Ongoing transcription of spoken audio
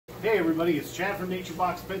Hey everybody, it's Chad from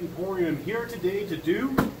NatureBox Pet Emporium here today to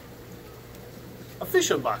do a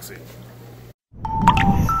fish unboxing.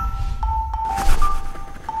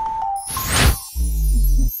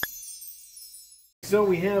 So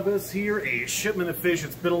we have us here a shipment of fish.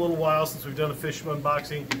 It's been a little while since we've done a fish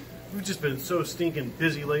unboxing. We've just been so stinking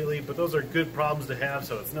busy lately, but those are good problems to have,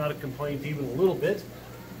 so it's not a complaint even a little bit.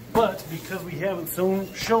 But because we haven't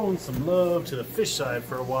shown some love to the fish side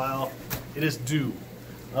for a while, it is due.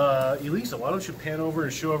 Elisa, why don't you pan over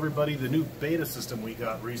and show everybody the new beta system we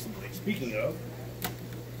got recently. Speaking of,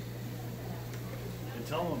 and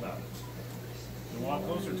tell them about it. And walk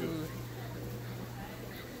closer to it.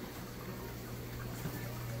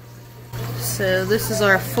 So this is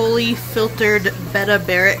our fully filtered betta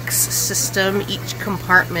barracks system. Each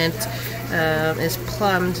compartment is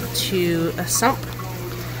plumbed to a sump.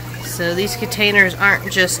 So these containers aren't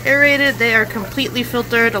just aerated, they are completely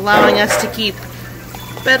filtered, allowing us to keep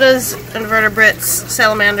bettas, invertebrates,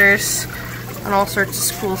 salamanders, and all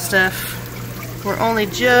sorts of cool stuff. We're only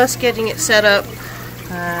just getting it set up,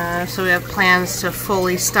 so we have plans to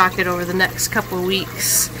fully stock it over the next couple of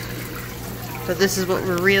weeks. But this is what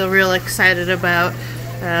we're real excited about.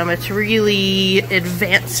 It's really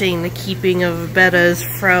advancing the keeping of bettas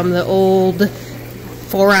from the old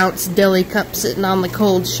 4-ounce deli cup sitting on the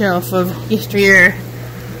cold shelf of yesteryear.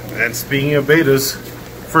 And speaking of betas,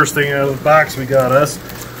 first thing out of the box we got us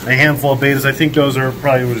a handful of betas. I think those are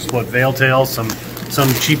probably just what, veil tails, some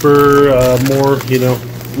cheaper, more,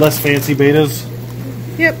 less fancy betas.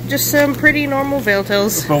 Yep, just some pretty normal veil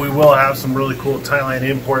tails. But we will have some really cool Thailand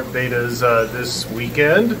import betas this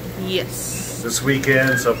weekend. Yes. This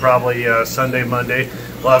weekend, so probably Sunday, Monday.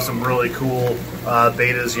 We'll have some really cool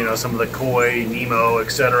betas, some of the koi, Nemo,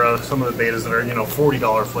 etc. Some of the betas that are,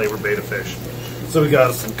 $40 flavor beta fish. So we got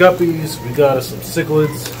us some guppies, we got us some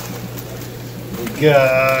cichlids, we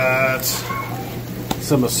got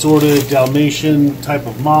some assorted Dalmatian type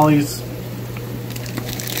of mollies.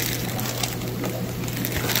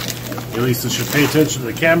 Elisa should pay attention to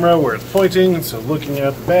the camera where it's pointing, so looking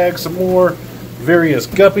at the bag, some more various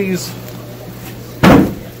guppies.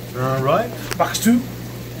 Alright, box 2.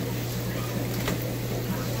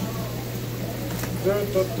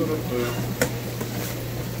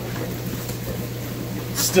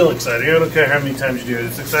 Still exciting. I don't care how many times you do it.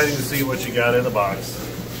 It's exciting to see what you got in the box.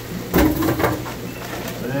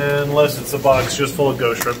 Unless it's a box just full of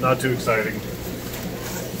ghost shrimp, not too exciting.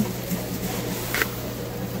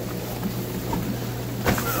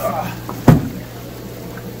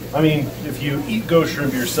 I mean, if you eat ghost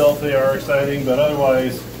shrimp yourself, they are exciting, but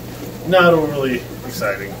otherwise, not overly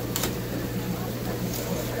exciting.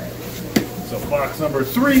 So box number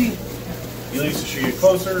 3, Elisa should get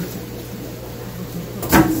closer,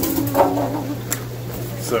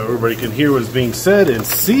 so everybody can hear what is being said and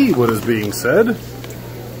see what is being said.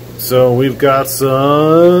 So we've got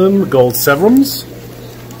some gold severums.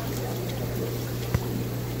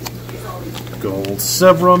 Gold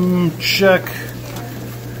severum, check.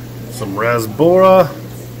 Some rasbora,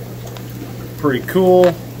 pretty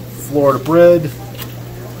cool. Florida bread.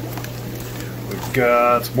 We've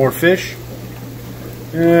got more fish.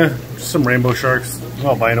 Some rainbow sharks,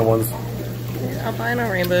 albino ones. Albino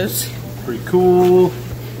rainbows. Pretty cool.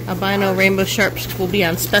 Albino rainbow sharks will be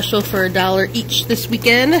on special for $1 each this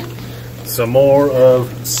weekend. Some more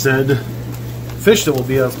of said fish that will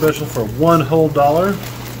be on special for $1 whole.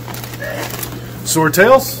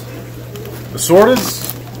 Swordtails, assorteds,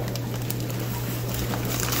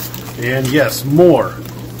 and yes, more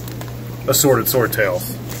assorted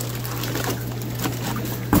swordtails.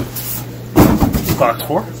 Box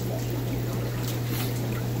 4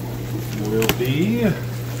 will be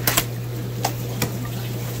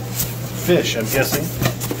fish, I'm guessing.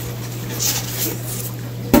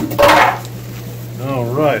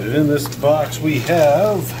 Alright, and in this box we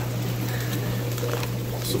have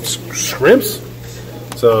some shrimps.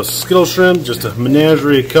 So skittle shrimp, just a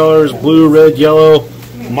menagerie of colors, blue, red, yellow,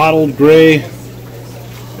 mottled gray,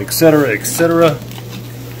 etc., etc.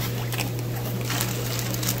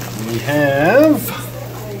 We have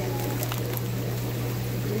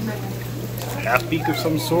a half beak of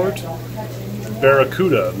some sort.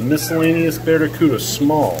 Barracuda, miscellaneous barracuda,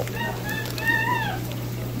 small.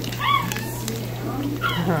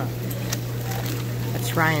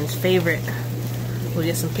 That's Ryan's favorite. We'll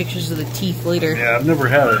get some pictures of the teeth later. Yeah, I've never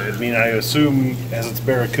had it. I mean, I assume as it's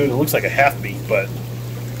barracuda, it looks like a half beak, but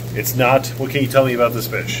it's not. What can you tell me about this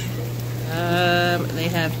fish? They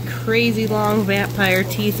have crazy long vampire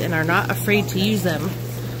teeth and are not afraid to use them.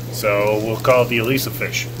 So we'll call it the Elisa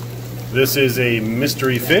fish. This is a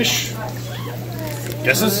mystery fish.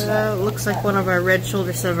 Guesses? Looks like one of our red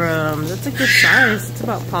shoulder severums. That's a good size. It's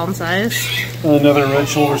about palm size. Another red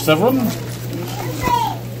shoulder severum.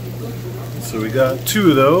 So we got 2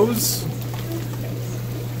 of those.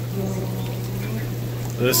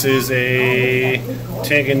 This is a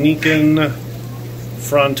Tanganyikan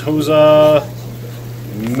Frontosa,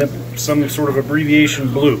 some sort of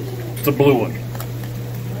abbreviation blue. It's a blue one.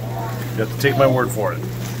 You have to take my word for it.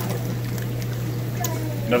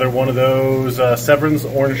 Another one of those Severins,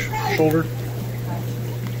 orange shoulder.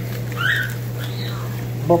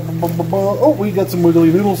 Oh, we got some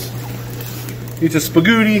wiggly noodles. It's a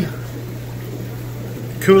spaghetti.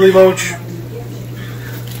 Coolie loach.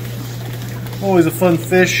 Always a fun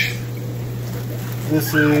fish.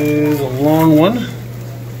 This is a long one.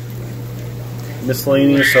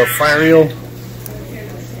 Miscellaneous fire eel.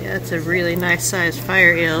 Yeah, it's a really nice sized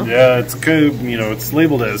fire eel. Yeah, it's good. You know, it's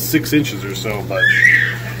labeled as 6 inches or so, but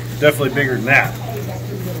definitely bigger than that.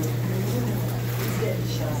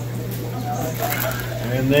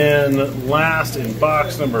 And then last in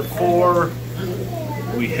box number 4,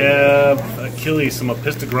 we have Achilles, some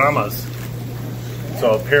Opistogrammas.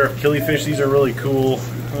 So a pair of killifish. These are really cool.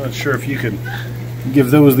 I'm not sure if you can give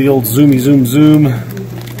those the old zoomy zoom zoom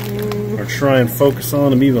or try and focus on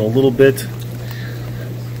them even a little bit. You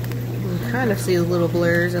can kind of see the little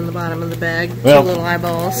blurs in the bottom of the bag. Well, 2 little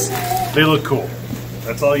eyeballs. They look cool.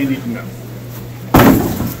 That's all you need to know.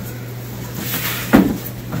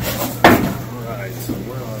 Alright, so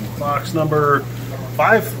we're on box number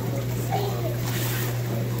 5.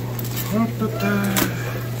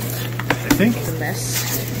 I think. It's a mess.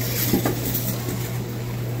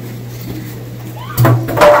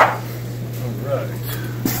 Alright.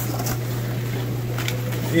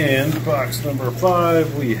 In box number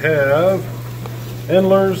 5 we have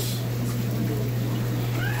Endlers.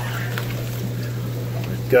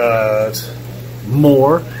 We've got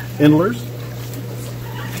more Endlers.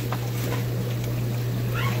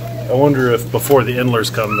 I wonder if before the Endlers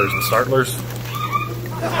come there's the Startlers.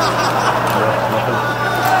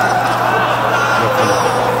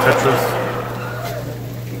 Tetras.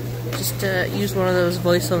 Just use one of those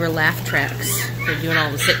voiceover laugh tracks for doing all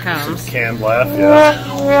the sitcoms. Canned laugh,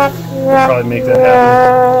 yeah. We'll probably make that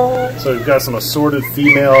happen. So we've got some assorted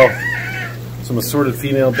female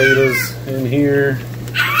betas in here.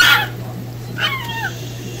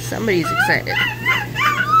 Somebody's excited.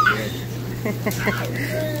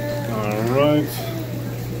 Alright.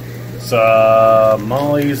 So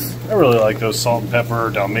Molly's. I really like those salt and pepper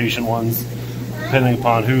Dalmatian ones. Depending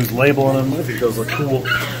upon who's labeling them, I think those look cool.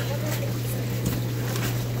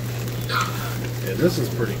 And this is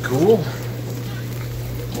pretty cool.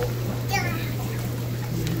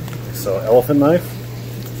 So elephant knife.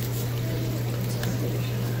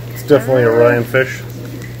 It's definitely a Ryan fish.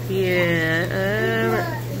 Yeah,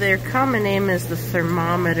 their common name is the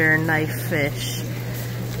thermometer knife fish.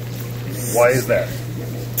 Why is that?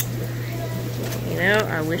 You know,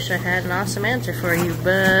 I wish I had an awesome answer for you,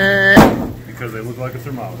 but... Because they look like a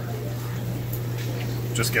thermometer.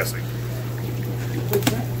 Just guessing.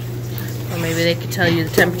 Or maybe they could tell you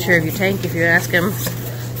the temperature of your tank if you ask them.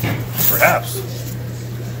 Perhaps.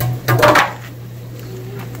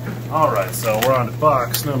 Alright, so we're on to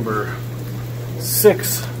box number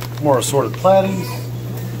 6. More assorted platies.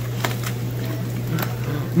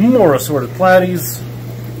 More assorted platies.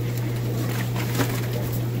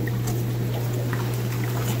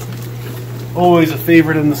 Always a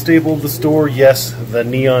favorite in the staple of the store. Yes, the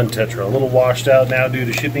Neon Tetra. A little washed out now due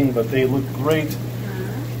to shipping, but they look great.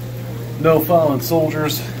 No fallen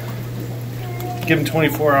soldiers. Give them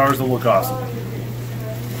 24 hours, they'll look awesome.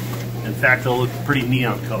 In fact, they'll look pretty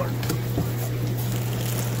neon colored.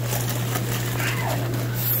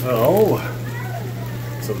 So,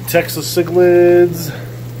 some Texas cichlids,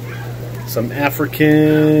 some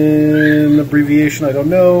African abbreviation, I don't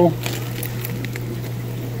know.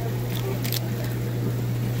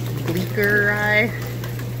 Bleaker eye.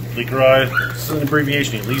 Bleaker eye, it's an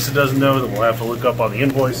abbreviation Lisa doesn't know that we'll have to look up on the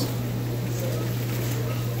invoice.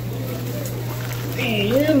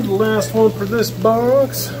 And the last one for this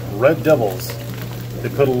box, Red Devils. They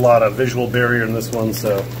put a lot of visual barrier in this one,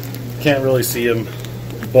 so can't really see them,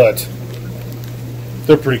 but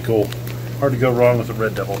they're pretty cool. Hard to go wrong with a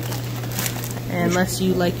Red Devil. Unless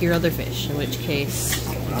you like your other fish, in which case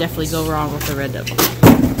you definitely go wrong with the Red Devil.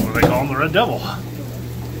 What do they call them? The Red Devil.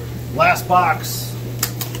 Last box.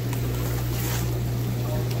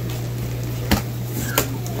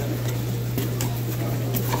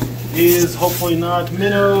 Is hopefully not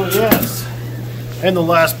minnow, yes. And the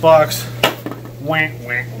last box, wah,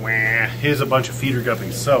 wah, wah, is a bunch of feeder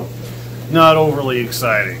guppies. So, not overly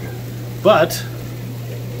exciting. But,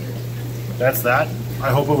 that's that. I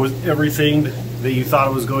hope it was everything that you thought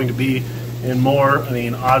it was going to be and more. I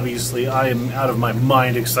mean, obviously, I am out of my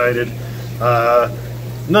mind excited.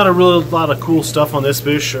 Not a real lot of cool stuff on this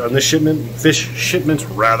fish, on this shipment. Fish shipments,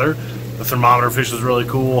 rather. The thermometer fish was really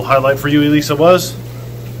cool. Highlight for you, Elisa, was?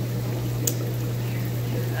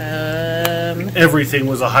 Everything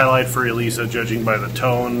was a highlight for Elisa, judging by the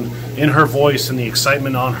tone in her voice and the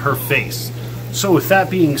excitement on her face. So with that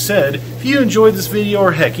being said, if you enjoyed this video,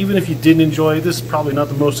 or heck, even if you didn't enjoy it, this is probably not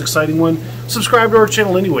the most exciting one, subscribe to our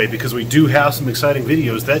channel anyway, because we do have some exciting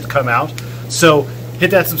videos that come out. So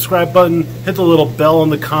hit that subscribe button, hit the little bell in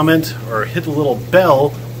the comment, or hit the little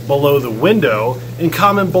bell below the window, and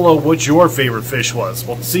comment below what your favorite fish was.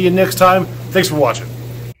 We'll see you next time. Thanks for watching.